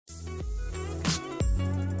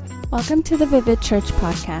Welcome to the Vivid Church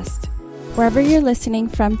podcast. Wherever you're listening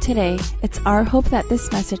from today, it's our hope that this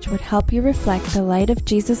message would help you reflect the light of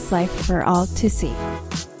Jesus' life for all to see.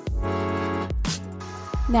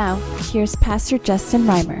 Now, here's Pastor Justin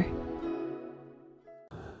Reimer.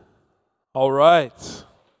 All right.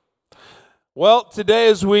 Well, today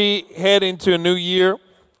as we head into a new year,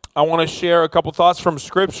 I want to share a couple thoughts from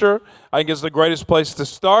Scripture. I think it's the greatest place to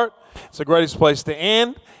start, it's the greatest place to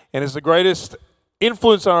end, and it's the greatest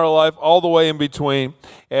influence on our life all the way in between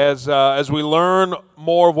as we learn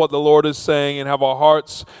more of what the Lord is saying and have our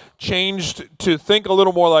hearts changed to think a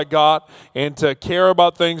little more like God and to care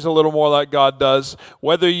about things a little more like God does.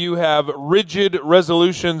 Whether you have rigid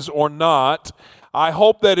resolutions or not, I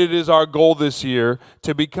hope that it is our goal this year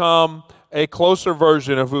to become a closer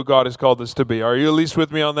version of who God has called us to be. Are you at least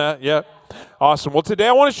with me on that? Yeah? Awesome. Well, today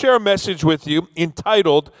I want to share a message with you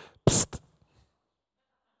entitled, Psst.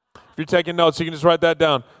 If you're taking notes, you can just write that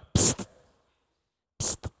down. Psst.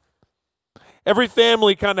 Psst. Every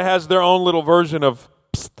family kind of has their own little version of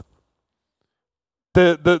psst.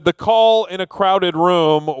 The call in a crowded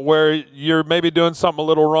room where you're maybe doing something a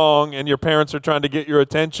little wrong and your parents are trying to get your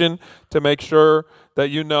attention to make sure that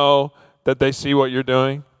you know that they see what you're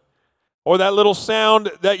doing. Or that little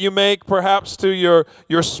sound that you make perhaps to your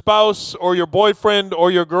spouse or your boyfriend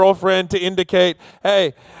or your girlfriend to indicate,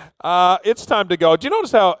 hey, it's time to go. Do you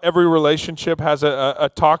notice how every relationship has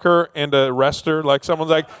a talker and a rester? Like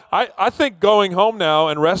someone's like, I think going home now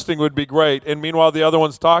and resting would be great. And meanwhile, the other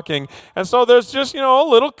one's talking. And so there's just, a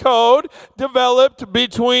little code developed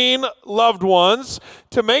between loved ones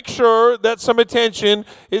to make sure that some attention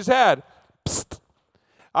is had. Psst.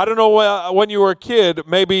 I don't know, when you were a kid,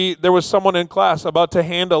 maybe there was someone in class about to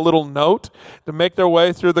hand a little note to make their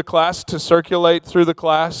way through the class, to circulate through the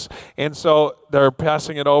class, and so they're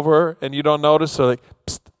passing it over, and you don't notice, so like,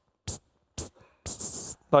 psst, psst, psst,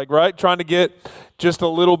 psst, like, right? Trying to get just a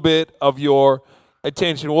little bit of your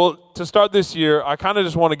attention. Well, to start this year, I kind of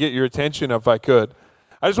just want to get your attention if I could.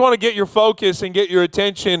 I just want to get your focus and get your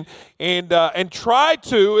attention and try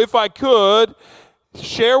to, if I could,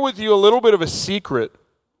 share with you a little bit of a secret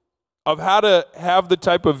of how to have the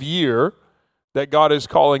type of year that God is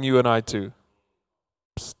calling you and I to.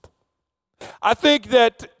 Psst. I think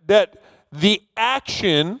that the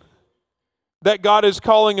action that God is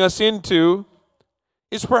calling us into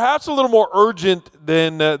is perhaps a little more urgent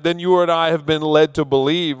than you and I have been led to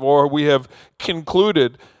believe or we have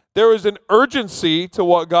concluded. There is an urgency to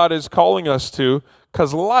what God is calling us to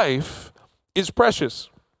because life is precious.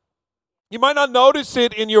 You might not notice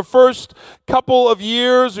it in your first couple of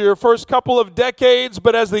years or your first couple of decades,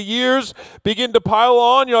 but as the years begin to pile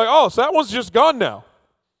on, you're like, oh, so that one's just gone now.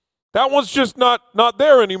 That one's just not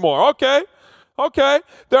there anymore. Okay.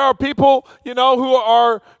 There are people, who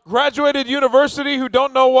are graduated university who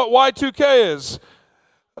don't know what Y2K is.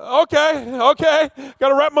 Okay. Got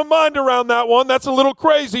to wrap my mind around that one. That's a little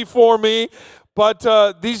crazy for me.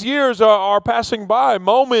 But these years are passing by.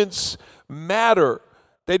 Moments matter.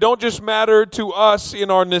 They don't just matter to us in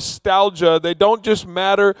our nostalgia. They don't just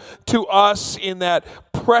matter to us in that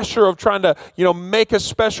pressure of trying to, make a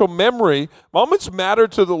special memory. Moments matter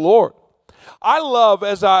to the Lord. I love,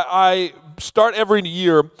 as I start every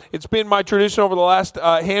year, it's been my tradition over the last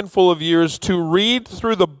handful of years to read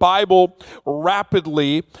through the Bible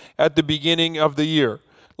rapidly at the beginning of the year.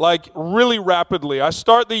 Like really rapidly. I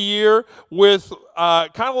start the year with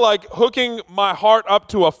kind of like hooking my heart up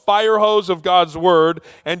to a fire hose of God's Word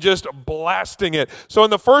and just blasting it. So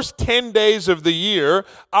in the first 10 days of the year,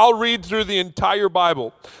 I'll read through the entire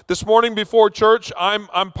Bible. This morning before church, I'm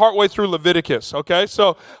partway through Leviticus, okay?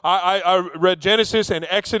 So I read Genesis and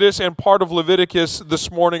Exodus and part of Leviticus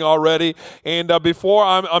this morning already. And before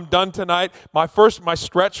I'm done tonight, my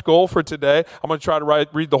stretch goal for today, I'm going to try to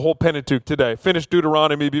read the whole Pentateuch today. Finish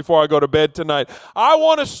Deuteronomy before I go to bed tonight. I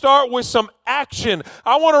want to start with some action.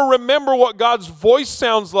 I want to remember what God's voice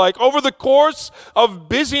sounds like. Over the course of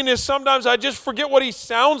busyness, sometimes I just forget what he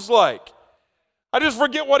sounds like. I just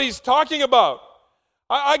forget what he's talking about.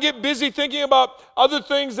 I get busy thinking about other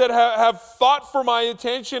things that have fought for my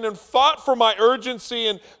attention and fought for my urgency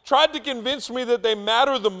and tried to convince me that they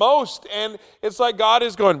matter the most. And it's like God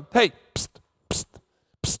is going, hey, psst, psst,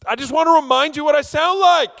 psst. I just want to remind you what I sound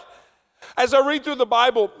like. As I read through the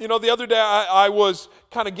Bible, the other day I was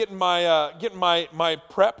kind of getting my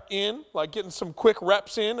prep in, like getting some quick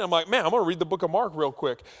reps in. I'm like, man, I'm going to read the book of Mark real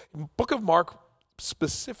quick. Book of Mark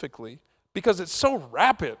specifically, because it's so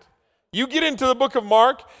rapid. You get into the book of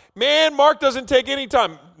Mark, man, Mark doesn't take any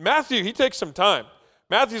time. Matthew, he takes some time.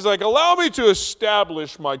 Matthew's like, allow me to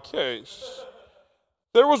establish my case.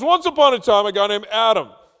 There was once upon a time a guy named Adam.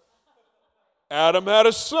 Adam had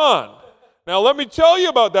a son. Now, let me tell you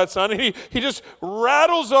about that son. He just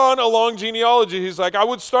rattles on along genealogy. He's like, I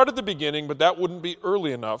would start at the beginning, but that wouldn't be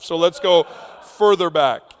early enough. So let's go further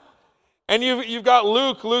back. And you've got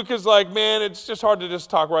Luke. Luke is like, man, it's just hard to just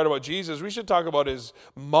talk right about Jesus. We should talk about his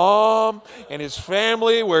mom and his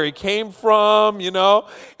family, where he came from,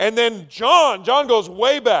 And then John goes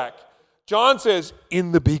way back. John says,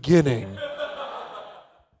 in the beginning.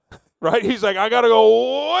 Right? He's like, I got to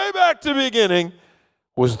go way back to the beginning.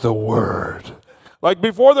 Was the Word. Like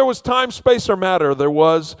before there was time, space, or matter, there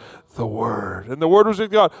was the Word. And the Word was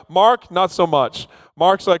with God. Mark, not so much.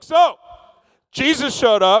 Mark's like, so, Jesus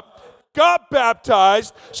showed up, got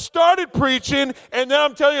baptized, started preaching, and then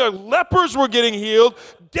I'm telling you, lepers were getting healed,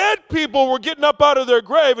 dead people were getting up out of their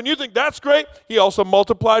grave, and you think that's great? He also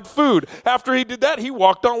multiplied food. After he did that, he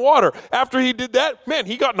walked on water. After he did that, man,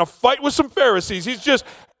 he got in a fight with some Pharisees. He's just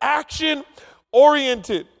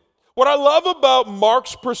action-oriented. What I love about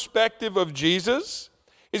Mark's perspective of Jesus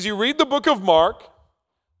is you read the book of Mark,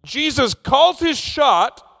 Jesus calls his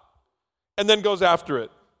shot and then goes after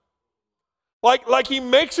it. Like he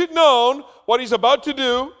makes it known what he's about to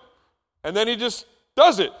do, and then he just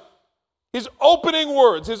does it. His opening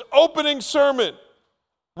words, his opening sermon,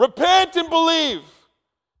 repent and believe,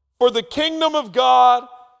 for the kingdom of God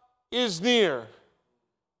is near,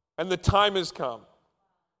 and the time has come.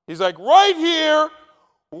 He's like, right here,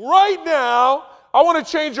 right now, I want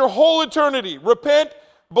to change your whole eternity. Repent,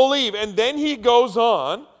 believe. And then he goes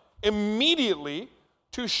on immediately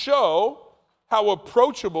to show how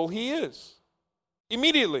approachable he is.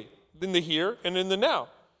 Immediately, in the here and in the now.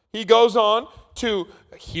 He goes on to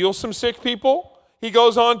heal some sick people. He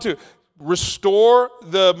goes on to restore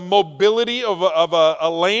the mobility of a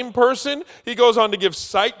lame person. He goes on to give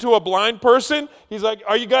sight to a blind person. He's like,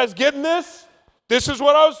 are you guys getting this? This is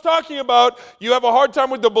what I was talking about. You have a hard time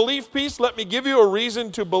with the belief piece. Let me give you a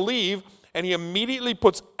reason to believe. And he immediately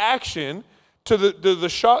puts action to the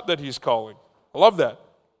shot that he's calling. I love that.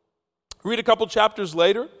 Read a couple chapters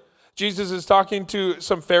later. Jesus is talking to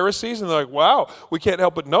some Pharisees, and they're like, wow, we can't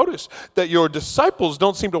help but notice that your disciples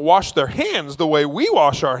don't seem to wash their hands the way we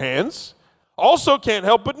wash our hands. Also can't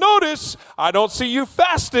help but notice, I don't see you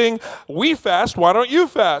fasting. We fast. Why don't you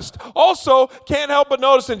fast? Also can't help but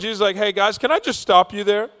notice. And Jesus is like, hey guys, can I just stop you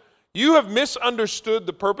there? You have misunderstood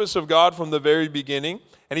the purpose of God from the very beginning.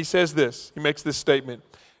 And he says this. He makes this statement.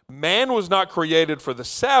 Man was not created for the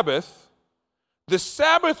Sabbath. The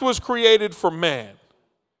Sabbath was created for man.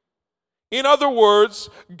 In other words,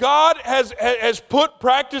 God has put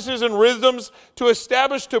practices and rhythms to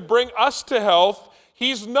establish to bring us to health.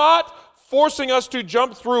 He's not forcing us to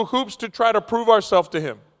jump through hoops to try to prove ourselves to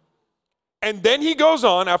him. And then he goes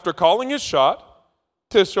on, after calling his shot,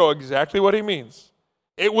 to show exactly what he means.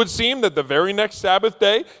 It would seem that the very next Sabbath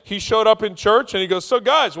day, he showed up in church and he goes, so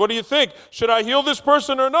guys, what do you think? Should I heal this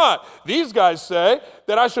person or not? These guys say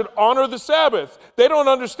that I should honor the Sabbath. They don't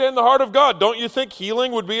understand the heart of God. Don't you think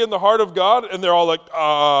healing would be in the heart of God? And they're all like,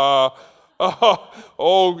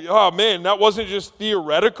 man, that wasn't just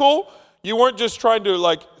theoretical. You weren't just trying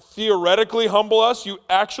to theoretically humble us. You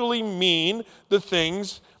actually mean the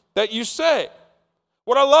things that you say.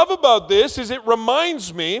 What I love about this is it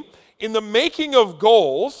reminds me, in the making of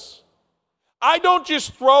goals, I don't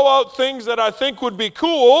just throw out things that I think would be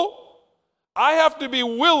cool. I have to be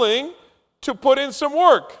willing to put in some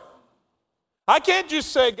work. I can't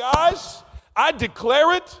just say, guys, I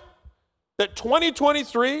declare it that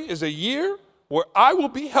 2023 is a year where I will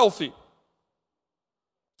be healthy.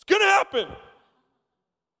 It's going to happen.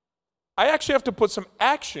 I actually have to put some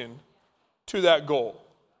action to that goal.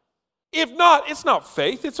 If not, it's not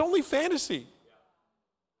faith, it's only fantasy.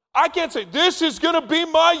 I can't say, this is going to be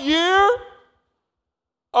my year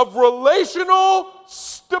of relational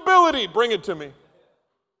stability. Bring it to me.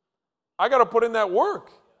 I got to put in that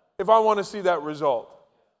work if I want to see that result.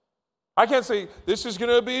 I can't say, this is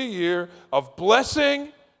going to be a year of blessing,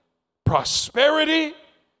 prosperity,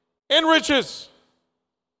 and riches.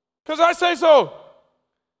 Because I say so.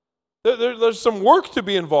 There's some work to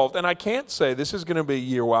be involved, and I can't say this is going to be a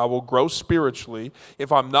year where I will grow spiritually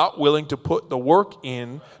if I'm not willing to put the work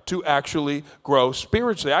in to actually grow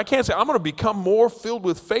spiritually. I can't say I'm going to become more filled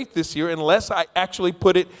with faith this year unless I actually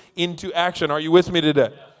put it into action. Are you with me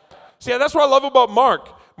today? See, that's what I love about Mark.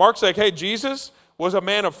 Mark's like, hey, Jesus was a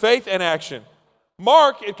man of faith and action.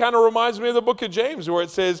 Mark, it kind of reminds me of the book of James where it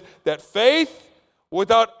says that faith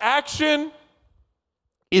without action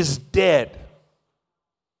is dead.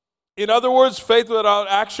 In other words, faith without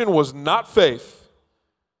action was not faith.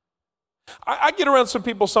 I get around some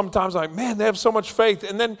people sometimes like, man, they have so much faith.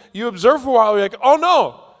 And then you observe for a while, you're like, oh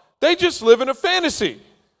no, they just live in a fantasy.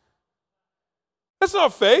 That's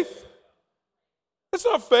not faith. That's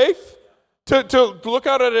not faith. To look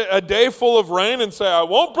out at a day full of rain and say, I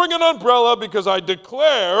won't bring an umbrella because I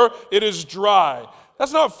declare it is dry.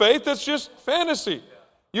 That's not faith. That's just fantasy.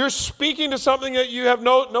 You're speaking to something that you have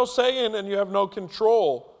no say in and you have no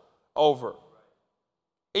control over.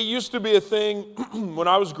 It used to be a thing when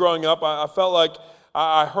I was growing up. I felt like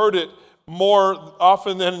I heard it more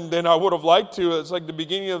often than I would have liked to. It's like the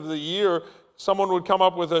beginning of the year, someone would come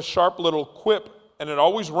up with a sharp little quip, and it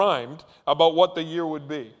always rhymed about what the year would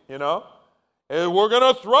be, you know? And we're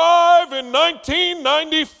going to thrive in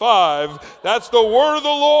 1995. That's the word of the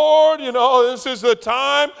Lord. You know, this is the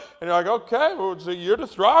time. And you're like, okay, well, it's a year to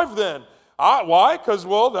thrive then. Why? Because,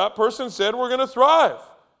 well, that person said we're going to thrive.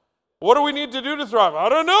 What do we need to do to thrive? I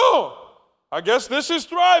don't know. I guess this is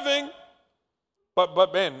thriving.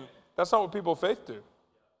 But man, that's not what people of faith do.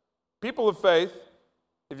 People of faith,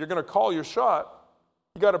 if you're going to call your shot,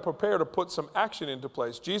 you got to prepare to put some action into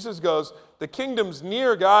place. Jesus goes, the kingdom's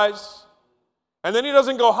near, guys. And then he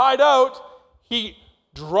doesn't go hide out. He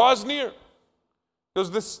draws near.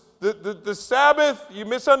 Because the Sabbath, you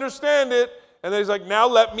misunderstand it. And then he's like, now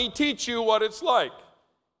let me teach you what it's like.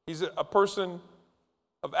 He's a person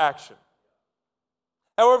of action.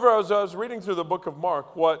 However, as I was reading through the book of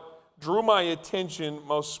Mark, what drew my attention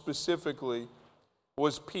most specifically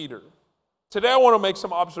was Peter. Today I want to make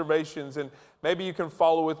some observations, and maybe you can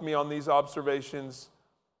follow with me on these observations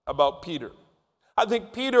about Peter. I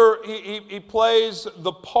think Peter, he plays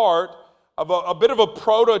the part of a bit of a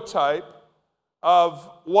prototype of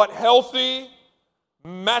what healthy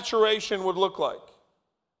maturation would look like.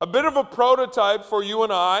 A bit of a prototype for you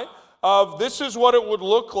and I of this is what it would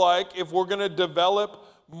look like if we're going to develop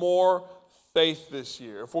more faith this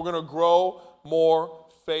year, if we're going to grow more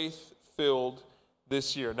faith-filled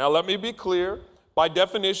this year. Now, let me be clear. By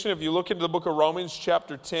definition, if you look into the book of Romans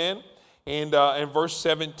chapter 10 and verse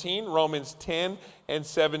 17, Romans 10 and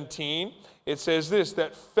 17, it says this,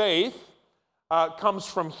 that faith comes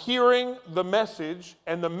from hearing the message,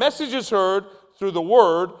 and the message is heard through the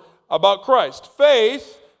word about Christ.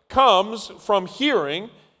 Faith comes from hearing,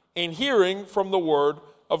 and hearing from the word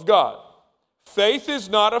of God. Faith is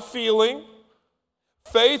not a feeling.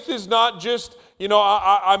 Faith is not just,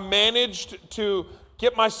 I managed to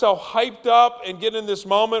get myself hyped up and get in this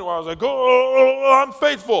moment where I was like, oh, I'm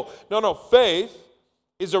faithful. No, faith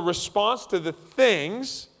is a response to the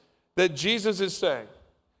things that Jesus is saying.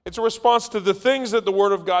 It's a response to the things that the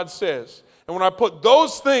Word of God says. And when I put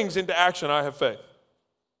those things into action, I have faith.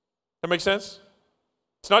 That makes sense?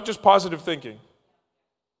 It's not just positive thinking.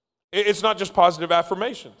 It's not just positive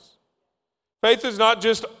affirmations. Faith is not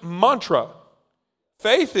just mantra.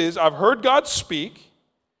 Faith is, I've heard God speak,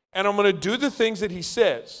 and I'm going to do the things that He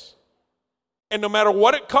says. And no matter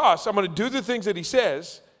what it costs, I'm going to do the things that He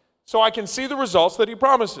says so I can see the results that He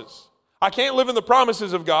promises. I can't live in the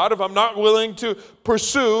promises of God if I'm not willing to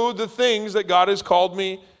pursue the things that God has called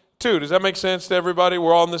me to. Does that make sense to everybody?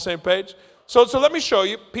 We're all on the same page? So let me show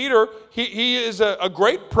you. Peter, he is a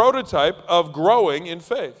great prototype of growing in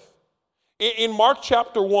faith. In Mark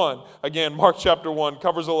chapter 1, again, Mark chapter 1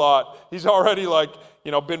 covers a lot. He's already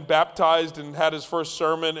been baptized and had his first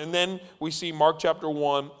sermon. And then we see Mark chapter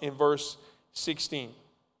 1 in verse 16. It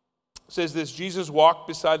says this, Jesus walked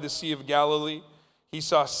beside the Sea of Galilee. He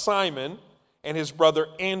saw Simon and his brother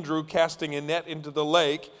Andrew casting a net into the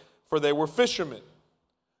lake, for they were fishermen.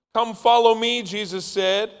 Come follow me, Jesus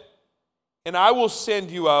said, and I will send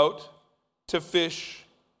you out to fish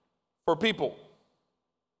for people.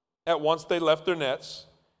 At once they left their nets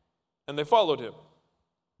and they followed him.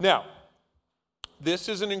 Now, this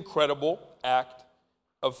is an incredible act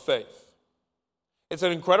of faith. It's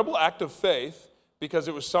an incredible act of faith because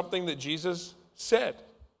it was something that Jesus said.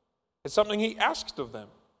 It's something He asked of them.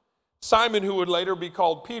 Simon, who would later be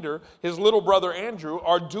called Peter, his little brother Andrew,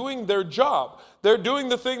 are doing their job. They're doing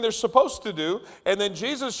the thing they're supposed to do. And then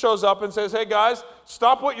Jesus shows up and says, hey guys,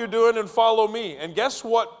 stop what you're doing and follow me. And guess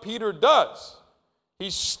what Peter does? He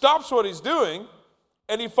stops what he's doing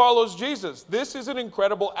and he follows Jesus. This is an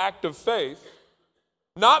incredible act of faith,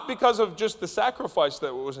 not because of just the sacrifice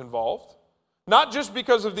that was involved, not just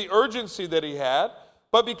because of the urgency that he had,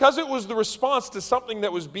 but because it was the response to something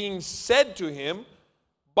that was being said to him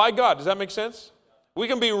by God. Does that make sense? We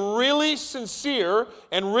can be really sincere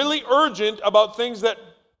and really urgent about things that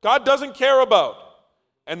God doesn't care about.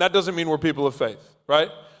 And that doesn't mean we're people of faith, right?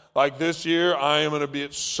 Like this year, I am going to be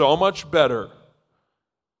so much better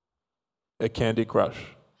at Candy Crush.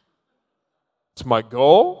 It's my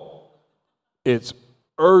goal. It's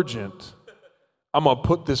urgent. I'm going to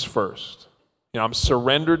put this first. I'm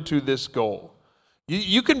surrendered to this goal.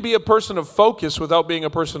 You can be a person of focus without being a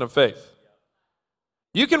person of faith.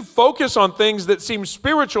 You can focus on things that seem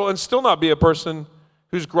spiritual and still not be a person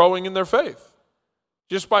who's growing in their faith.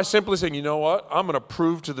 Just by simply saying, you know what? I'm going to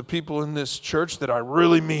prove to the people in this church that I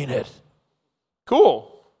really mean it.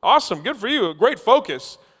 Cool. Awesome. Good for you. A great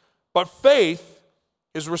focus. But faith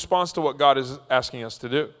is a response to what God is asking us to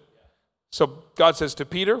do. So God says to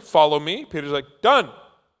Peter, follow me. Peter's like, done.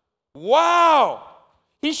 Wow.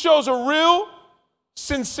 He shows a real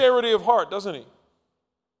sincerity of heart, doesn't he?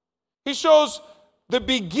 He shows the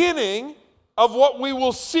beginning of what we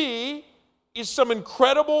will see is some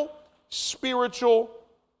incredible spiritual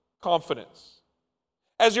confidence.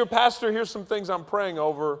 As your pastor, here's some things I'm praying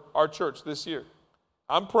over our church this year.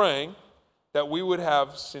 I'm praying that we would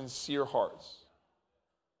have sincere hearts.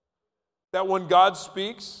 That when God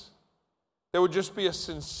speaks, there would just be a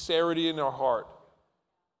sincerity in our heart.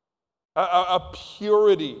 A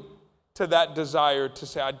purity to that desire to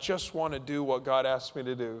say, I just want to do what God asked me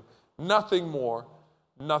to do. Nothing more,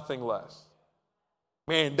 nothing less.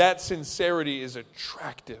 Man, that sincerity is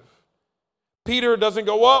attractive. Peter doesn't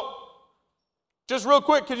go, well, just real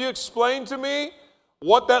quick, could you explain to me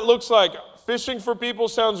what that looks like? Fishing for people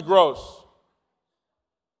sounds gross.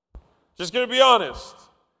 Just going to be honest.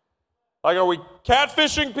 Like, are we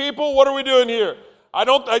catfishing people? What are we doing here?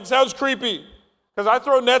 It sounds creepy. Because I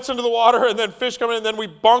throw nets into the water and then fish come in and then we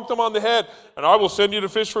bonk them on the head and I will send you to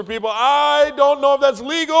fish for people. I don't know if that's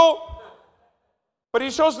legal. But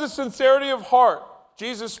he shows the sincerity of heart.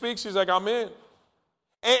 Jesus speaks, he's like, I'm in.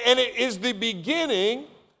 And it is the beginning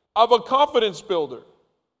of a confidence builder.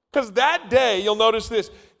 Because that day, you'll notice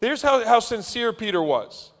this. Here's how sincere Peter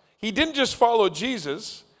was. He didn't just follow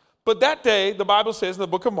Jesus, but that day, the Bible says in the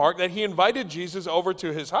book of Mark that he invited Jesus over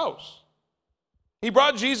to his house. He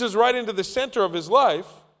brought Jesus right into the center of his life,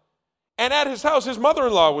 and at his house, his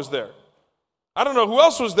mother-in-law was there. I don't know who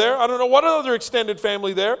else was there. I don't know what other extended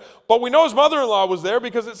family there, but we know his mother-in-law was there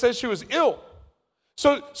because it says she was ill.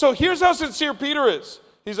 So here's how sincere Peter is.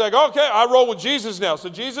 He's like, okay, I roll with Jesus now. So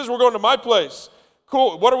Jesus, we're going to my place.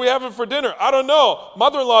 Cool. What are we having for dinner? I don't know.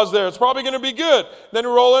 Mother-in-law's there. It's probably going to be good. Then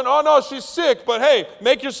we roll in. Oh, no, she's sick. But hey,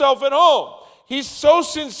 make yourself at home. He's so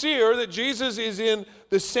sincere that Jesus is in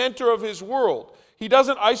the center of his world. He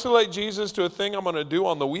doesn't isolate Jesus to a thing I'm going to do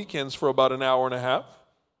on the weekends for about an hour and a half.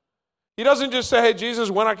 He doesn't just say, hey,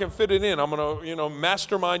 Jesus, when I can fit it in, I'm going to,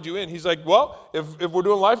 mastermind you in. He's like, well, if we're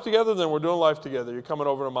doing life together, then we're doing life together. You're coming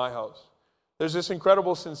over to my house. There's this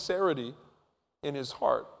incredible sincerity in his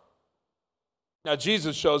heart. Now,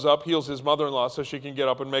 Jesus shows up, heals his mother-in-law so she can get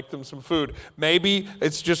up and make them some food. Maybe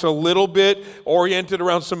it's just a little bit oriented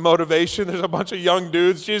around some motivation. There's a bunch of young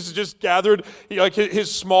dudes. Jesus just gathered like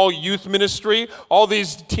his small youth ministry. All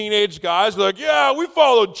these teenage guys are like, yeah, we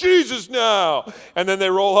follow Jesus now. And then they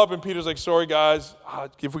roll up and Peter's like, sorry, guys,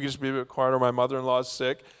 if we could just be a bit quieter, my mother-in-law is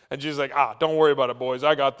sick. And Jesus is like, don't worry about it, boys.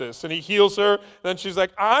 I got this. And he heals her. And then she's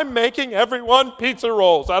like, I'm making everyone pizza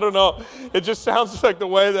rolls. I don't know. It just sounds like the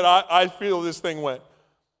way that I feel this thing went.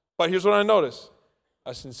 But here's what I noticed.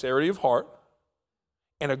 A sincerity of heart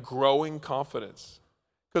and a growing confidence.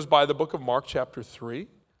 Because by the book of Mark chapter 3,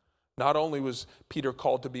 not only was Peter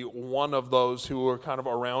called to be one of those who were kind of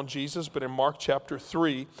around Jesus, but in Mark chapter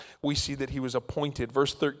 3, we see that he was appointed.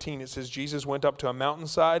 Verse 13, it says, Jesus went up to a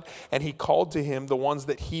mountainside and he called to him the ones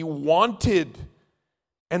that he wanted.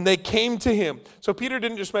 And they came to him. So Peter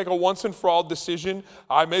didn't just make a once and for all decision.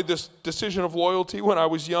 I made this decision of loyalty when I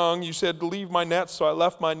was young. You said, leave my nets, so I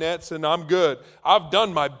left my nets and I'm good. I've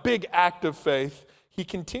done my big act of faith. He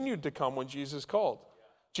continued to come when Jesus called.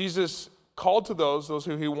 Jesus called to those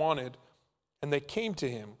who he wanted, and they came to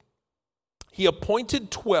him. He appointed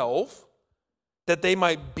 12 that they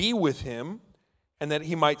might be with him and that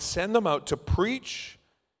he might send them out to preach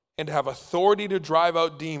and have authority to drive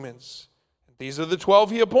out demons. These are the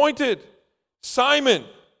 12 he appointed. Simon,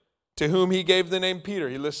 to whom he gave the name Peter.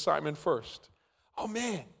 He lists Simon first. Oh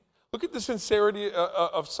man, look at the sincerity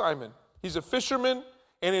of Simon. He's a fisherman,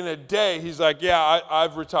 and in a day he's like, yeah,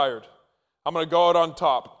 I've retired. I'm going to go out on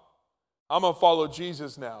top. I'm going to follow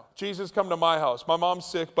Jesus now. Jesus, come to my house. My mom's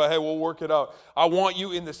sick, but hey, we'll work it out. I want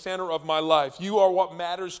you in the center of my life. You are what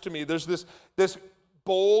matters to me. There's this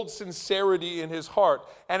bold sincerity in his heart.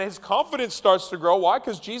 And his confidence starts to grow. Why?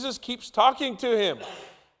 Because Jesus keeps talking to him.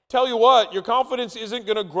 Tell you what, your confidence isn't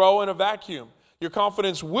going to grow in a vacuum. Your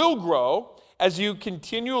confidence will grow as you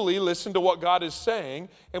continually listen to what God is saying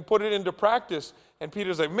and put it into practice. And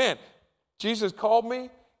Peter's like, man, Jesus called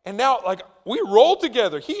me. And now, we roll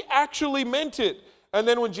together. He actually meant it. And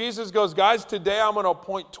then when Jesus goes, guys, today I'm going to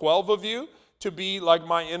appoint 12 of you to be like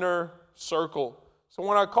my inner circle. So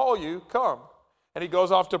when I call you, come. And he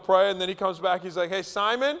goes off to pray, and then he comes back. He's like, hey,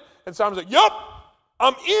 Simon. And Simon's like, yup,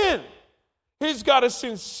 I'm in. He's got a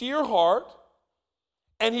sincere heart,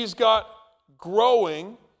 and he's got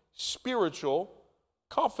growing spiritual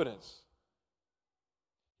confidence.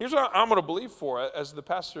 Here's what I'm going to believe for as the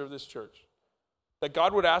pastor of this church. That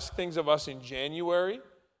God would ask things of us in January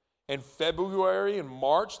and February and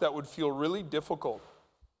March that would feel really difficult.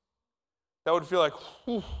 That would feel like,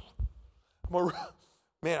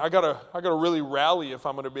 man, I gotta really rally if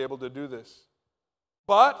I'm going to be able to do this.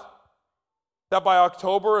 But that by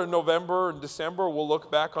October and November and December, we'll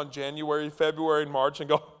look back on January, February, and March and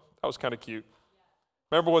go, that was kind of cute.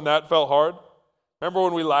 Remember when that felt hard? Remember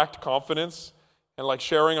when we lacked confidence? And like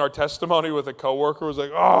sharing our testimony with a coworker was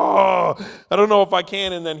like, oh, I don't know if I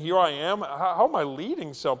can. And then here I am. How am I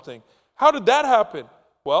leading something? How did that happen?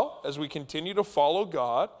 Well, as we continue to follow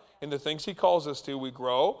God in the things he calls us to, we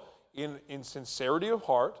grow in sincerity of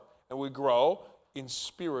heart and we grow in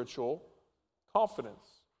spiritual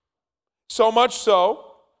confidence. So much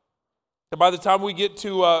so that by the time we get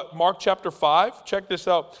to Mark chapter 5, check this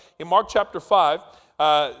out. In Mark chapter 5,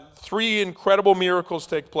 3 incredible miracles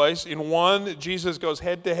take place. In one, Jesus goes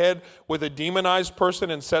head-to-head with a demonized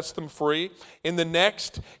person and sets them free. In the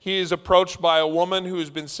next, he is approached by a woman who has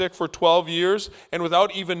been sick for 12 years, and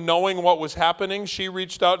without even knowing what was happening, she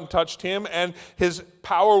reached out and touched him, and his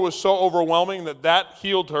power was so overwhelming that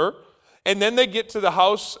healed her. And then they get to the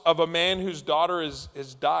house of a man whose daughter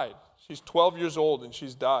has died. She's 12 years old, and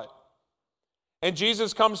she's died. And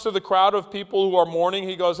Jesus comes to the crowd of people who are mourning.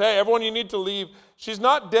 He goes, hey, everyone, you need to leave. She's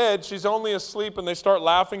not dead. She's only asleep. And they start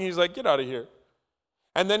laughing. He's like, get out of here.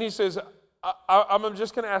 And then he says, I'm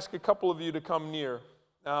just going to ask a couple of you to come near.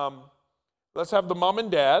 Let's have the mom and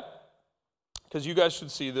dad, because you guys should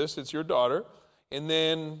see this. It's your daughter. And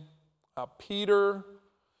then Peter,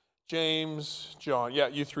 James, John. Yeah,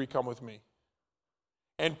 you three come with me.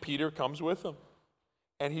 And Peter comes with them.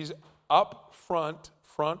 And he's up front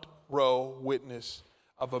row witness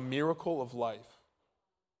of a miracle of life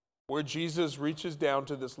where Jesus reaches down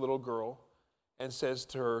to this little girl and says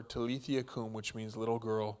to her, Talitha cum, which means little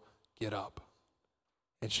girl, get up.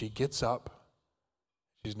 And she gets up.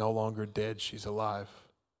 She's no longer dead. She's alive.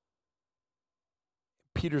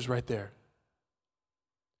 Peter's right there.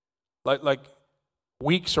 Like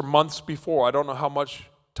weeks or months before, I don't know how much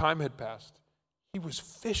time had passed, he was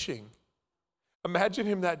fishing. Imagine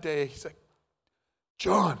him that day. He's like,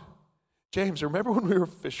 John, James, remember when we were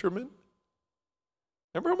fishermen?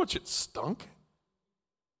 Remember how much it stunk?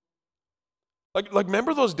 Like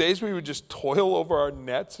remember those days we would just toil over our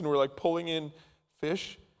nets and we're like pulling in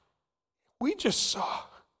fish? We just saw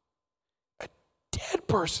a dead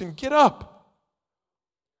person get up.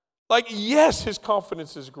 Like, yes, his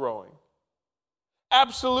confidence is growing.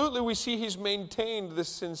 Absolutely, we see he's maintained this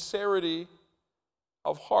sincerity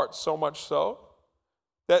of heart, so much so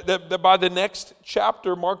that by the next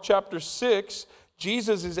chapter, Mark chapter 6,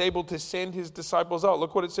 Jesus is able to send his disciples out.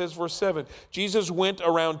 Look what it says, verse 7. Jesus went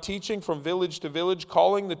around teaching from village to village,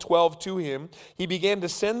 calling the 12 to him. He began to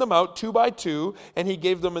send them out 2 by 2, and he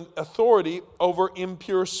gave them an authority over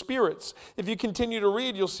impure spirits. If you continue to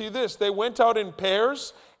read, you'll see this. They went out in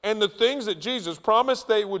pairs, and the things that Jesus promised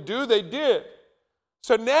they would do, they did.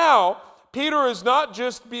 So now, Peter is not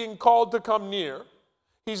just being called to come near.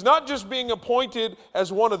 He's not just being appointed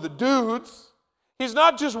as one of the dudes. He's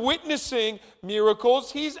not just witnessing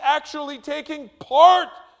miracles. He's actually taking part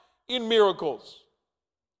in miracles.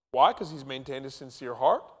 Why? Because he's maintained a sincere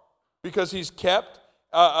heart. Because he's kept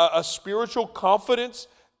a spiritual confidence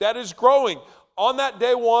that is growing. On that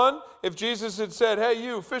day one, if Jesus had said, hey,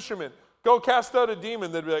 you fishermen, go cast out a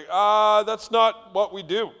demon, they'd be like, that's not what we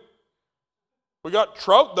do. We got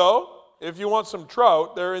trout, though. If you want some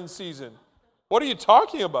trout, they're in season. What are you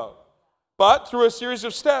talking about? But through a series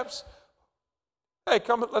of steps, hey,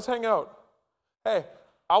 come, let's hang out. Hey,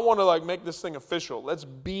 I want to make this thing official. Let's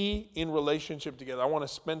be in relationship together. I want to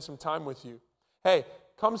spend some time with you. Hey,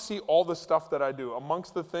 come see all the stuff that I do.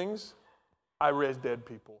 Amongst the things, I raise dead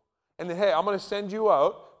people. And then, hey, I'm going to send you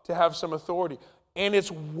out to have some authority. And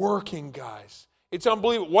it's working, guys. It's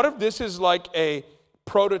unbelievable. What if this is like a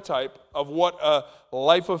prototype of what a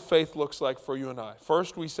life of faith looks like for you and I?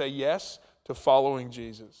 First, we say yes to following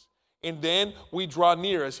Jesus. And then we draw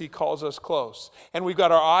near as he calls us close. And we've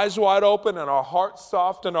got our eyes wide open and our hearts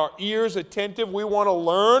soft and our ears attentive. We want to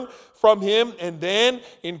learn from him and then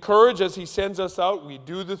encourage as he sends us out. We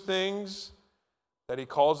do the things that he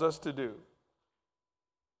calls us to do.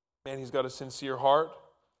 Man, he's got a sincere heart.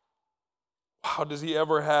 Wow, does he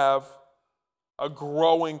ever have a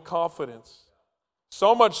growing confidence?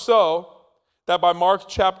 So much so that by Mark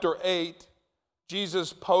chapter 8,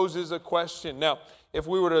 Jesus poses a question. Now, if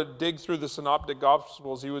we were to dig through the Synoptic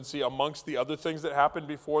Gospels, you would see amongst the other things that happened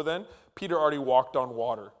before then, Peter already walked on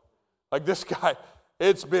water. Like this guy,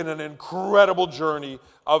 it's been an incredible journey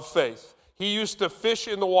of faith. He used to fish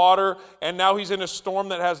in the water, and now he's in a storm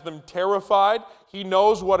that has them terrified. He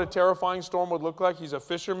knows what a terrifying storm would look like. He's a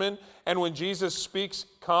fisherman. And when Jesus speaks,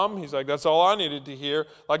 come, he's like, that's all I needed to hear.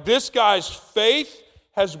 Like this guy's faith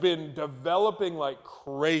has been developing like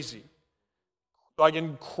crazy. Like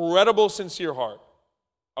incredible sincere heart.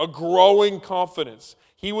 A growing confidence.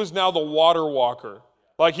 He was now the water walker.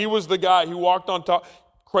 Like he was the guy who walked on top.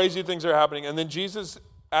 Crazy things are happening. And then Jesus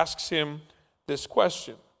asks him this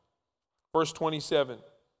question. Verse 27.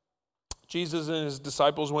 Jesus and his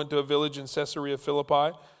disciples went to a village in Caesarea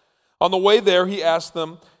Philippi. On the way there, he asked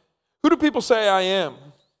them, who do people say I am?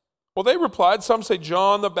 Well, they replied, some say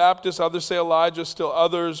John the Baptist, others say Elijah, still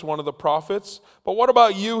others, one of the prophets. But what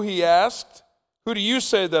about you, he asked. Who do you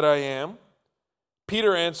say that I am?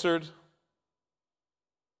 Peter answered,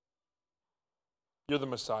 you're the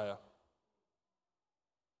Messiah.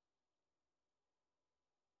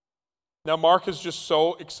 Now, Mark is just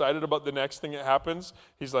so excited about the next thing that happens.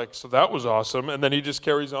 He's like, so that was awesome. And then he just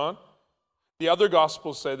carries on. The other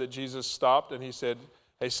Gospels say that Jesus stopped and he said,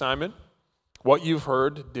 hey, Simon, what you've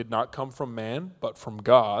heard did not come from man, but from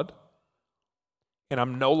God. And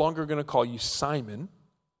I'm no longer going to call you Simon.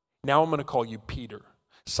 Now I'm going to call you Peter.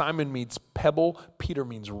 Simon means pebble. Peter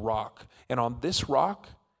means rock. And on this rock,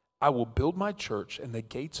 I will build my church, and the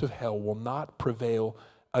gates of hell will not prevail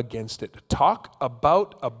against it. Talk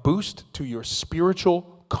about a boost to your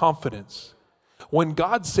spiritual confidence. When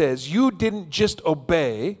God says you didn't just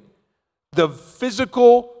obey the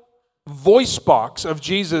physical voice box of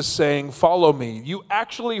Jesus saying, follow me. You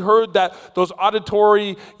actually heard that those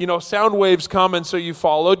auditory, sound waves come, and so you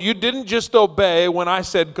followed. You didn't just obey when I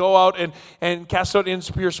said go out and cast out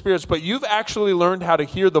impure spirits, but you've actually learned how to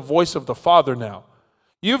hear the voice of the Father now.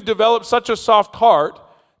 You've developed such a soft heart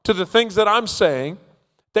to the things that I'm saying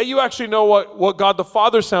that you actually know what God the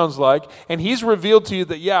Father sounds like, and he's revealed to you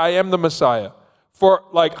that, yeah, I am the Messiah. For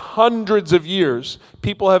like hundreds of years,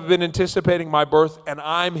 people have been anticipating my birth, and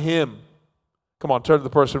I'm him. Come on, turn to the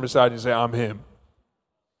person beside you and say, I'm him.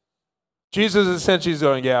 Jesus is essentially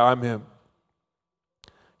going, yeah, I'm him.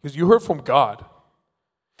 Because you heard from God.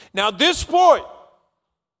 Now, at this point,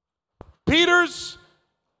 Peter's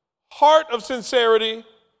heart of sincerity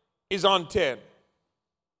is on 10.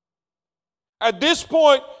 At this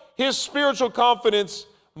point, his spiritual confidence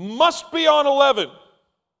must be on 11.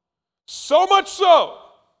 So much so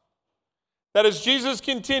that as Jesus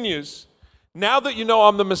continues, now that you know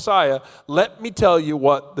I'm the Messiah, let me tell you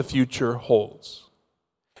what the future holds.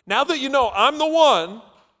 Now that you know I'm the one,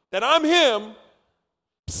 that I'm him,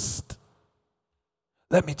 psst,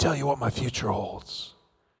 let me tell you what my future holds.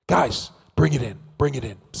 Guys, bring it in.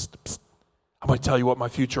 Psst, psst. I'm going to tell you what my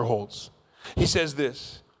future holds. He says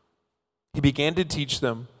this. He began to teach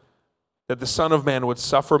them that the Son of Man would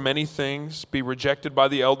suffer many things, be rejected by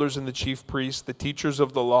the elders and the chief priests, the teachers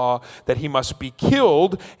of the law, that he must be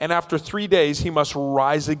killed, and after 3 days he must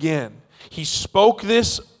rise again. He spoke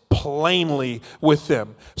this plainly with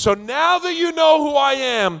them. So now that you know who I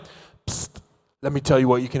am, psst, let me tell you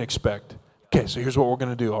what you can expect. Okay, so here's what we're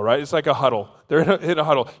going to do, all right? It's like a huddle. They're in a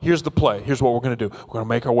huddle. Here's the play. Here's what we're going to do. We're going to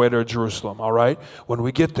make our way to Jerusalem, all right? When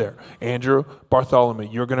we get there, Andrew, Bartholomew,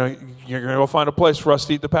 you're going to go find a place for us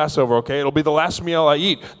to eat the Passover, okay? It'll be the last meal I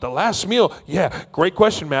eat. The last meal, yeah, great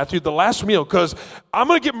question, Matthew. The last meal, because I'm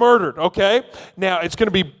going to get murdered, okay? Now, it's going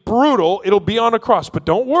to be brutal. It'll be on a cross, but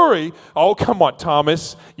don't worry. Oh, come on,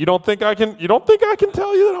 Thomas. You don't think I can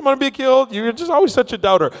tell you that I'm going to be killed? You're just always such a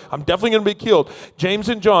doubter. I'm definitely going to be killed. James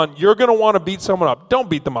and John, you're going to want to beat someone up. Don't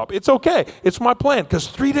beat them up. It's okay. It's my plan, because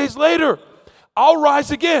 3 days later, I'll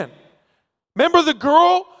rise again. Remember the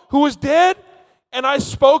girl who was dead? And I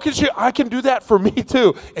spoke, and I can do that for me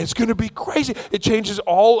too. It's going to be crazy. It changes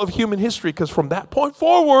all of human history, because from that point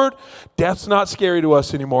forward, death's not scary to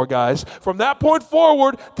us anymore, guys. From that point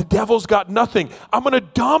forward, the devil's got nothing. I'm going to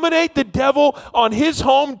dominate the devil on his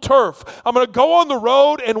home turf. I'm going to go on the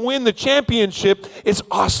road and win the championship. It's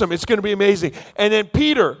awesome. It's going to be amazing. And then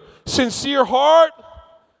Peter, sincere heart,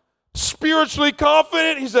 spiritually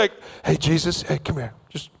confident. He's like, hey, Jesus, hey, come here.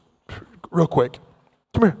 Just real quick.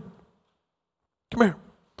 Come here.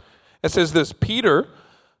 It says this, Peter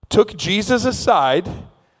took Jesus aside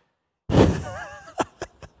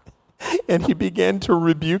and he began to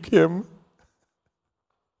rebuke him.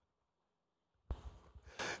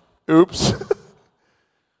 Oops.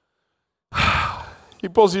 He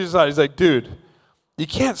pulls Jesus aside. He's like, dude, you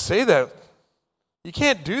can't say that. You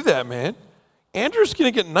can't do that, man. Andrew's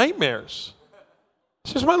going to get nightmares.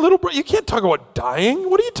 It's just my little brother. You can't talk about dying.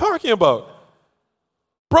 What are you talking about?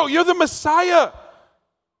 Bro, you're the Messiah.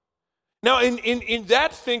 Now, in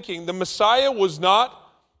that thinking, the Messiah was not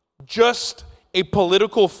just a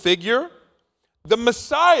political figure. The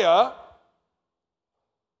Messiah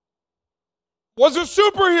was a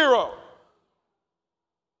superhero.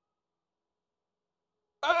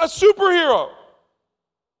 A superhero.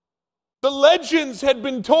 The legends had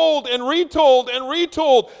been told and retold and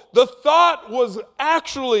retold. The thought was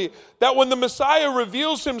actually that when the Messiah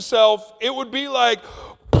reveals himself, it would be like,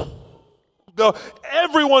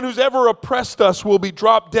 everyone who's ever oppressed us will be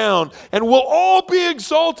dropped down and we'll all be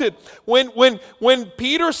exalted. When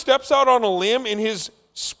Peter steps out on a limb in his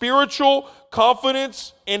spiritual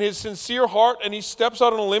confidence and his sincere heart, and he steps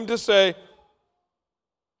out on a limb to say,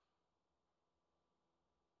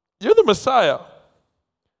 you're the Messiah.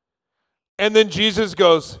 And then Jesus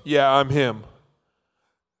goes, yeah, I'm him.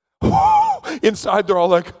 Inside they're all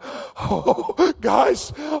like, oh,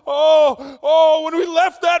 guys, when we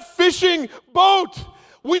left that fishing boat,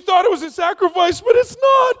 we thought it was a sacrifice, but it's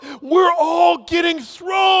not. We're all getting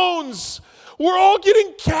thrones. We're all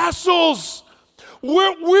getting castles.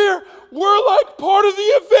 We're like part of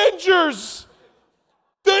the Avengers.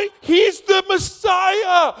 He's the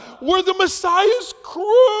Messiah. We're the Messiah's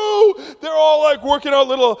crew. They're all like working out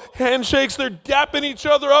little handshakes. They're dapping each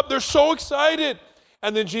other up. They're so excited.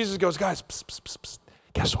 And then Jesus goes, guys, psst, psst, psst, psst.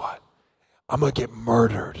 Guess what? I'm going to get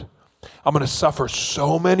murdered. I'm going to suffer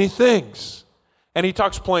so many things. And he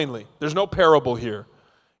talks plainly. There's no parable here.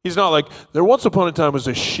 He's not like, there once upon a time was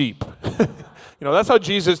a sheep. That's how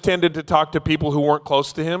Jesus tended to talk to people who weren't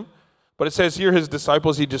close to him. But it says here, his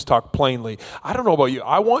disciples, he just talked plainly. I don't know about you.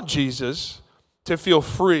 I want Jesus to feel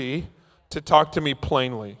free to talk to me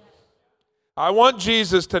plainly. I want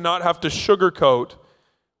Jesus to not have to sugarcoat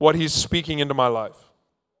what he's speaking into my life.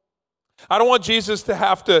 I don't want Jesus to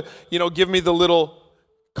have to, give me the little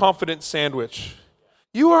confident sandwich.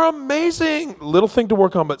 You are amazing. Little thing to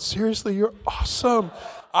work on, but seriously, you're awesome.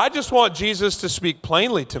 I just want Jesus to speak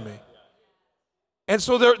plainly to me. And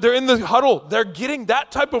so they're in the huddle. They're getting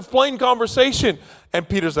that type of plain conversation. And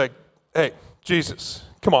Peter's like, hey, Jesus,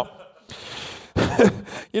 come on.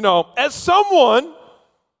 As someone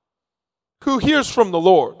who hears from the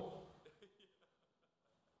Lord,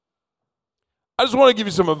 I just want to give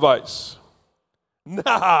you some advice.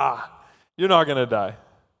 Nah, you're not going to die.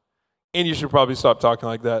 And you should probably stop talking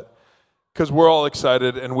like that, because we're all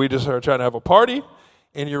excited and we just are trying to have a party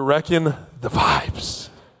and you're wrecking the vibes.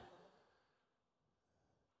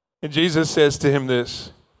 And Jesus says to him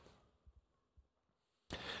this.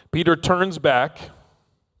 Peter turns back.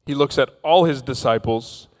 He looks at all his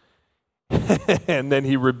disciples. And then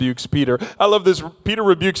he rebukes Peter. I love this. Peter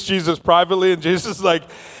rebukes Jesus privately. And Jesus is like,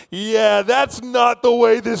 yeah, that's not the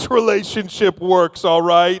way this relationship works, all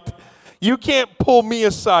right? You can't pull me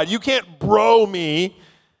aside. You can't bro me.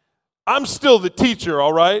 I'm still the teacher,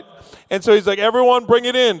 all right? And so he's like, everyone bring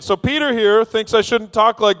it in. So Peter here thinks I shouldn't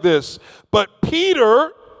talk like this. But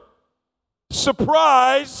Peter,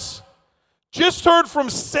 surprise, just heard from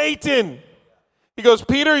Satan. He goes,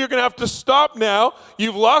 Peter, you're going to have to stop now.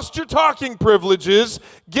 You've lost your talking privileges.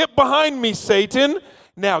 Get behind me, Satan.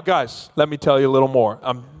 Now, guys, let me tell you a little more.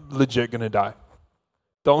 I'm legit going to die.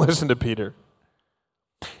 Don't listen to Peter.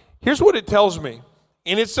 Here's what it tells me.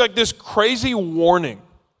 And it's like this crazy warning.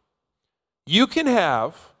 You can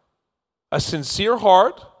have a sincere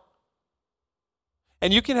heart,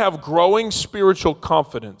 and you can have growing spiritual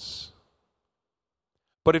confidence.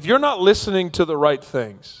 But if you're not listening to the right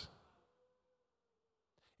things,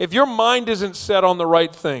 if your mind isn't set on the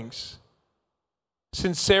right things,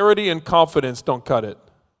 sincerity and confidence don't cut it.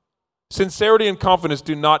 Sincerity and confidence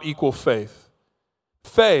do not equal faith.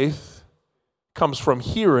 Faith comes from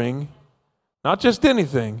hearing, not just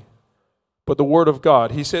anything, but the word of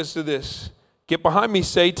God. He says to this, get behind me,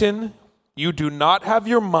 Satan. You do not have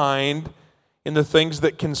your mind in the things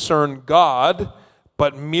that concern God,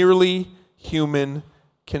 but merely human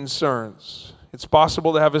concerns. It's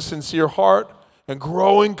possible to have a sincere heart and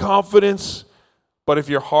growing confidence, but if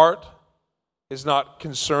your heart is not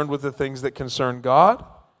concerned with the things that concern God,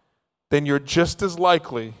 then you're just as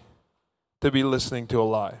likely to be listening to a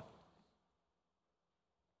lie.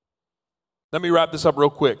 Let me wrap this up real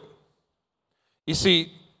quick. You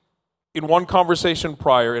see, in one conversation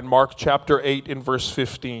prior, in Mark chapter 8 in verse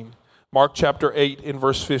 15, Mark chapter 8 in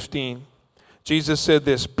verse 15, Jesus said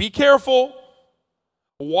this, be careful,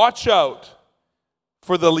 watch out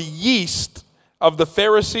for the yeast of the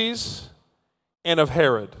Pharisees and of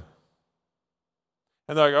Herod.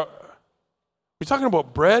 And they're like, we talking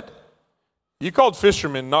about bread? You called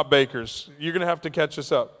fishermen, not bakers. You're going to have to catch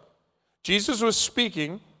us up. Jesus was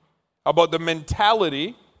speaking about the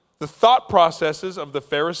mentality, the thought processes of the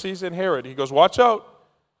Pharisees and Herod. He goes, watch out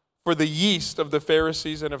for the yeast of the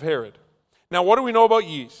Pharisees and of Herod. Now, what do we know about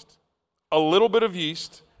yeast? A little bit of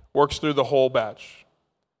yeast works through the whole batch.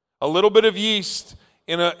 A little bit of yeast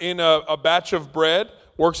in a batch of bread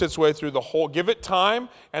works its way through the whole. Give it time,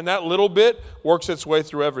 and that little bit works its way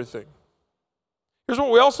through everything. Here's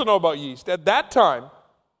what we also know about yeast. At that time,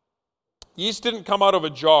 yeast didn't come out of a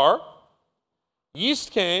jar.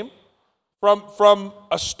 Yeast came from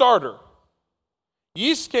a starter.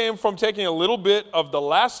 Yeast came from taking a little bit of the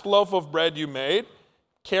last loaf of bread you made,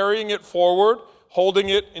 carrying it forward, holding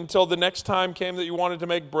it until the next time came that you wanted to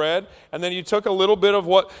make bread, and then you took a little bit of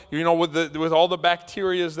what, with all the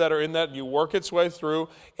bacteria that are in that, you work its way through,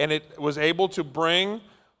 and it was able to bring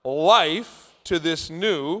life to this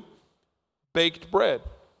new baked bread.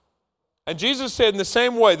 And Jesus said in the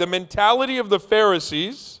same way, the mentality of the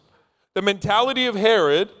Pharisees, the mentality of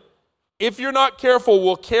Herod, if you're not careful,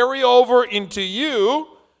 will carry over into you,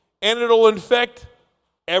 and it'll infect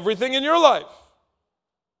everything in your life.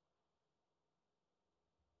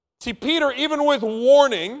 See, Peter, even with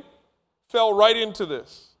warning, fell right into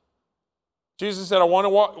this. Jesus said, I want to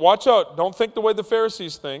watch out. Don't think the way the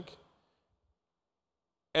Pharisees think.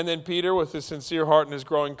 And then Peter, with his sincere heart and his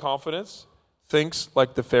growing confidence, thinks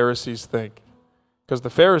like the Pharisees think. Because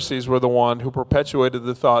the Pharisees were the one who perpetuated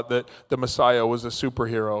the thought that the Messiah was a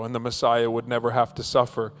superhero and the Messiah would never have to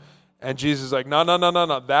suffer. And Jesus is like, no.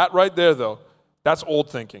 That right there, though, that's old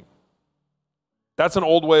thinking. That's an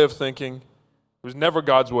old way of thinking. It was never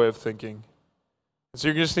God's way of thinking. So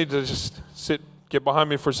you just need to get behind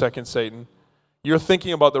me for a second, Satan. You're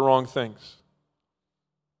thinking about the wrong things.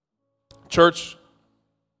 Church,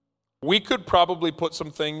 we could probably put some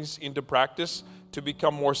things into practice to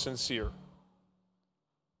become more sincere.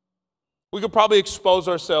 We could probably expose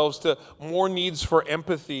ourselves to more needs for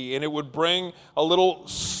empathy, and it would bring a little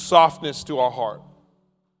softness to our heart.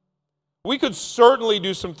 We could certainly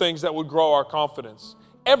do some things that would grow our confidence.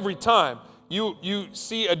 Every time you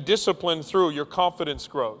see a discipline through, your confidence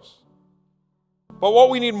grows. But what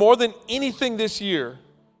we need more than anything this year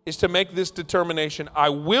is to make this determination. I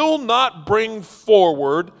will not bring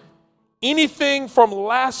forward anything from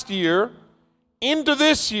last year into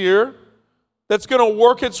this year that's going to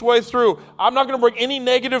work its way through. I'm not going to bring any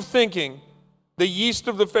negative thinking, the yeast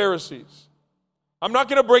of the Pharisees. I'm not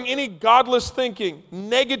going to bring any godless thinking,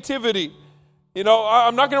 negativity.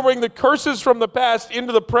 I'm not going to bring the curses from the past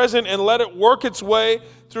into the present and let it work its way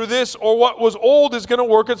through this, or what was old is going to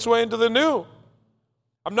work its way into the new.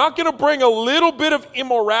 I'm not going to bring a little bit of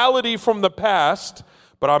immorality from the past,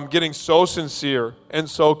 but I'm getting so sincere and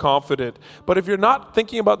so confident. But if you're not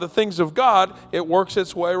thinking about the things of God, it works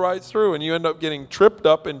its way right through, and you end up getting tripped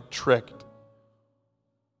up and tricked.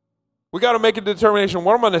 We got to make a determination.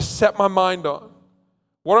 What am I going to set my mind on?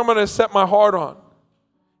 What am I going to set my heart on?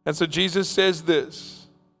 And so Jesus says this.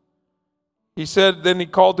 He said, then he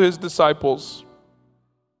called to his disciples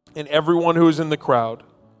and everyone who is in the crowd.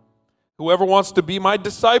 Whoever wants to be my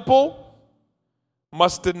disciple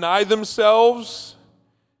must deny themselves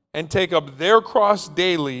and take up their cross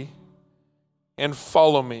daily and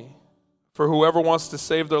follow me. For whoever wants to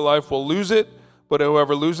save their life will lose it, but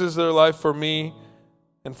whoever loses their life for me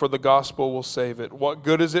and for the gospel will save it. What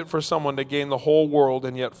good is it for someone to gain the whole world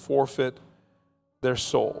and yet forfeit their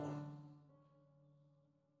soul?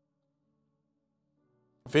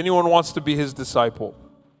 If anyone wants to be his disciple,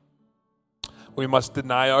 we must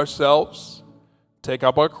deny ourselves, take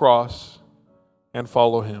up our cross, and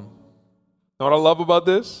follow him. Know what I love about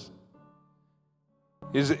this?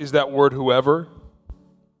 Is that word whoever.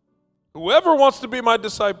 Whoever wants to be my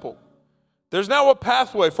disciple. There's now a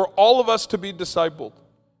pathway for all of us to be discipled.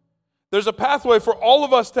 There's a pathway for all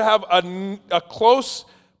of us to have a close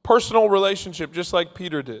personal relationship, just like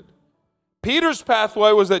Peter did. Peter's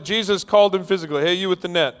pathway was that Jesus called him physically. Hey, you with the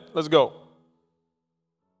net, let's go.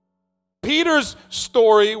 Peter's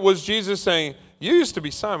story was Jesus saying, you used to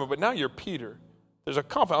be Simon, but now you're Peter. There's a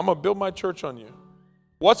confidence. I'm going to build my church on you.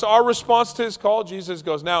 What's our response to his call? Jesus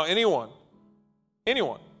goes, now anyone,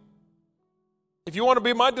 if you want to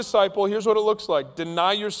be my disciple, here's what it looks like.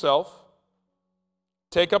 Deny yourself,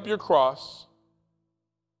 take up your cross,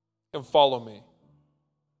 and follow me.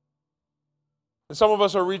 And some of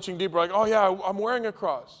us are reaching deeper, like, oh yeah, I'm wearing a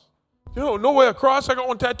cross. No way, a cross? I got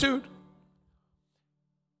one tattooed.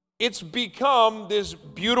 It's become this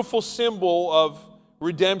beautiful symbol of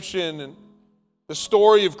redemption and the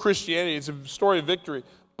story of Christianity. It's a story of victory.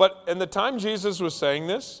 But in the time Jesus was saying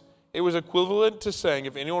this, it was equivalent to saying,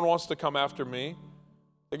 if anyone wants to come after me,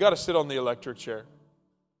 they got to sit on the electric chair.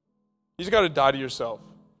 You just got to die to yourself.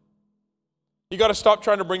 You got to stop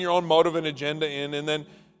trying to bring your own motive and agenda in. And then,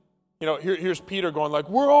 here's Peter going like,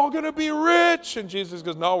 we're all going to be rich. And Jesus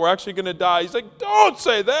goes, no, we're actually going to die. He's like, don't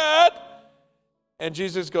say that. And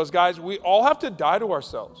Jesus goes, guys, we all have to die to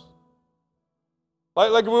ourselves.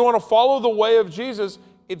 Like if we want to follow the way of Jesus,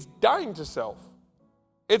 it's dying to self.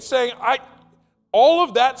 It's saying, all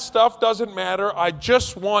of that stuff doesn't matter. I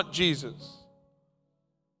just want Jesus.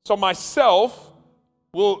 So myself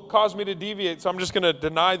will cause me to deviate, so I'm just going to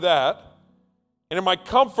deny that. And in my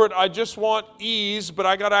comfort, I just want ease, but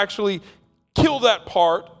I got to actually kill that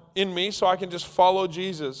part in me so I can just follow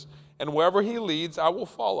Jesus. And wherever he leads, I will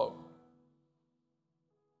follow.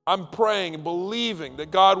 I'm praying and believing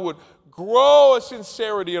that God would grow a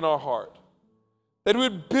sincerity in our heart, that he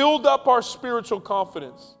would build up our spiritual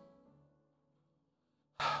confidence.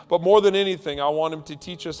 But more than anything, I want him to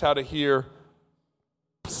teach us how to hear,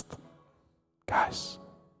 psst, guys,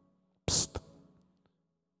 psst,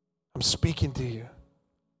 I'm speaking to you.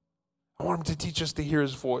 I want him to teach us to hear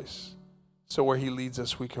his voice, so where he leads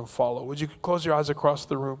us, we can follow. Would you close your eyes across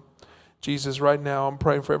the room? Jesus, right now, I'm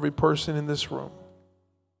praying for every person in this room.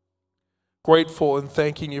 Grateful and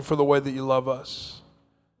thanking you for the way that you love us.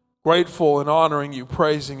 Grateful and honoring you,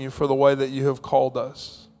 praising you for the way that you have called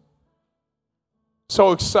us.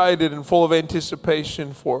 So excited and full of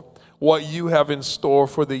anticipation for what you have in store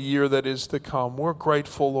for the year that is to come. We're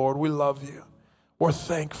grateful, Lord. We love you. We're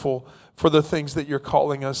thankful for the things that you're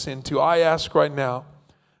calling us into. I ask right now,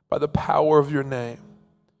 by the power of your name,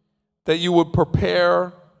 that you would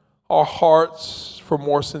prepare our hearts for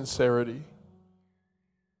more sincerity.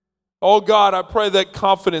 Oh God, I pray that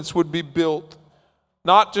confidence would be built,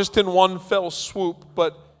 not just in one fell swoop,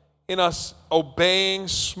 but in us obeying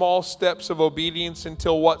small steps of obedience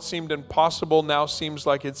until what seemed impossible now seems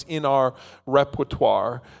like it's in our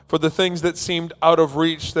repertoire. For the things that seemed out of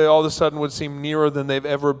reach, they all of a sudden would seem nearer than they've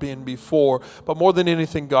ever been before. But more than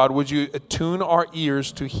anything, God, would you attune our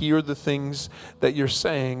ears to hear the things that you're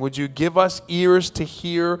saying? Would you give us ears to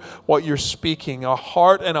hear what you're speaking, a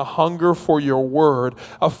heart and a hunger for your word,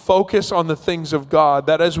 a focus on the things of God,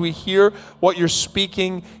 that as we hear what you're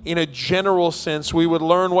speaking in a general sense, we would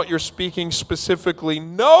learn what you're speaking specifically,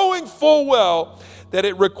 knowing full well that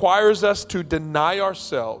it requires us to deny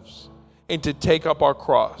ourselves and to take up our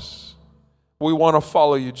cross. We want to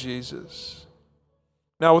follow you, Jesus.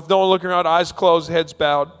 Now, with no one looking around, eyes closed, heads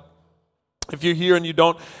bowed, if you're here and you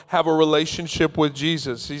don't have a relationship with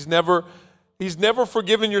Jesus, He's never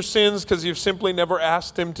forgiven your sins because you've simply never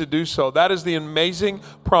asked him to do so. That is the amazing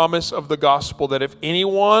promise of the gospel, that if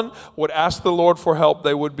anyone would ask the Lord for help,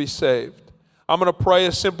 they would be saved. I'm going to pray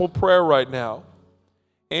a simple prayer right now.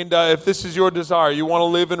 And if this is your desire, you want to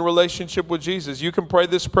live in relationship with Jesus, you can pray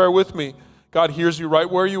this prayer with me. God hears you right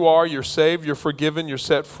where you are. You're saved. You're forgiven. You're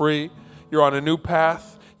set free. You're on a new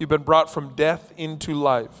path. You've been brought from death into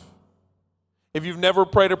life. If you've never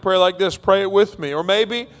prayed a prayer like this, pray it with me. Or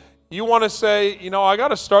maybe you want to say, I got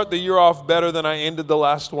to start the year off better than I ended the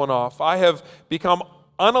last one off. I have become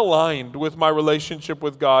unaligned with my relationship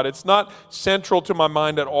with God. It's not central to my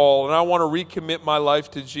mind at all, and I want to recommit my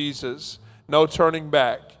life to Jesus. No turning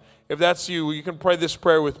back. If that's you, you can pray this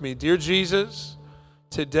prayer with me. Dear Jesus,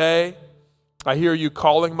 today I hear you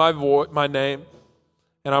calling my name,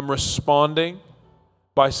 and I'm responding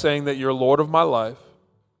by saying that you're Lord of my life.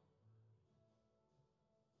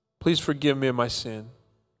 Please forgive me of my sin.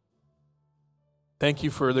 Thank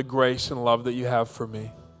you for the grace and love that you have for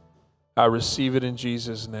me. I receive it in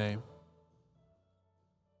Jesus' name.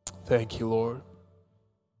 Thank you, Lord.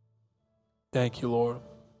 Thank you, Lord.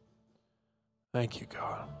 Thank you,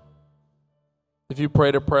 God. If you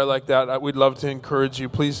prayed a prayer like that, we'd love to encourage you.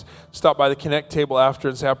 Please stop by the Connect table after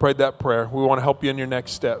and say, I prayed that prayer. We want to help you in your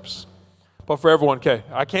next steps. But for everyone,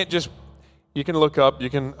 you can look up, you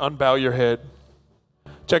can unbow your head.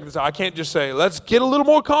 Check this out. I can't just say, let's get a little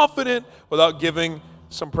more confident without giving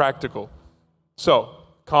some practical. So,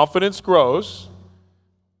 confidence grows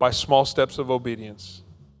by small steps of obedience.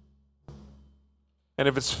 And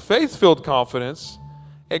if it's faith-filled confidence,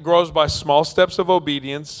 it grows by small steps of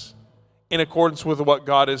obedience in accordance with what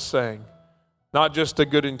God is saying, not just a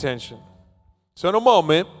good intention. So in a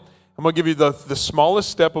moment, I'm going to give you the smallest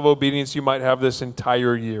step of obedience you might have this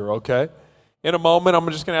entire year, okay? In a moment, I'm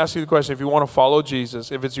just going to ask you the question, if you want to follow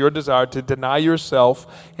Jesus, if it's your desire to deny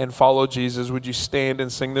yourself and follow Jesus, would you stand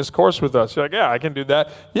and sing this chorus with us? You're like, yeah, I can do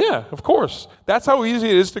that. Yeah, of course. That's how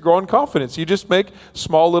easy it is to grow in confidence. You just make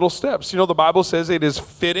small little steps. The Bible says it is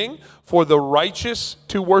fitting for the righteous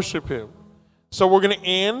to worship him. So we're going to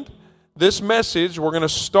end this message. We're going to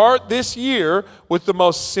start this year with the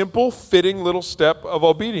most simple, fitting little step of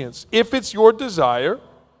obedience. If it's your desire,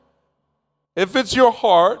 if it's your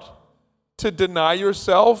heart, to deny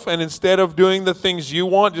yourself and instead of doing the things you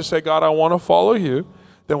want, just say, God, I want to follow you,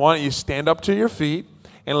 then why don't you stand up to your feet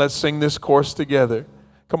and let's sing this chorus together.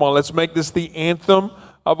 Come on, let's make this the anthem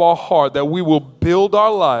of our heart, that we will build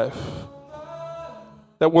our life,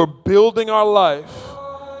 that we're building our life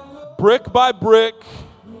brick by brick,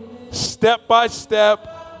 step by step,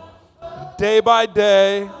 day by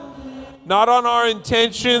day, not on our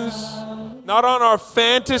intentions, not on our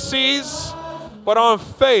fantasies, but on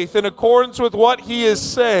faith in accordance with what He is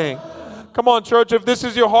saying. Come on, church, if this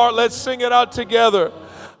is your heart, let's sing it out together.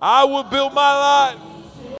 I will build my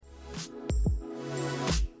life.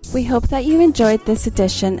 We hope that you enjoyed this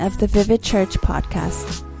edition of the Vivid Church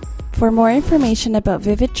podcast. For more information about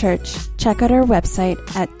Vivid Church, check out our website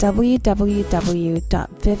at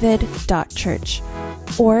www.vivid.church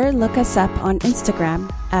or look us up on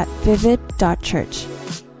Instagram at vivid.church.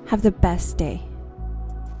 Have the best day.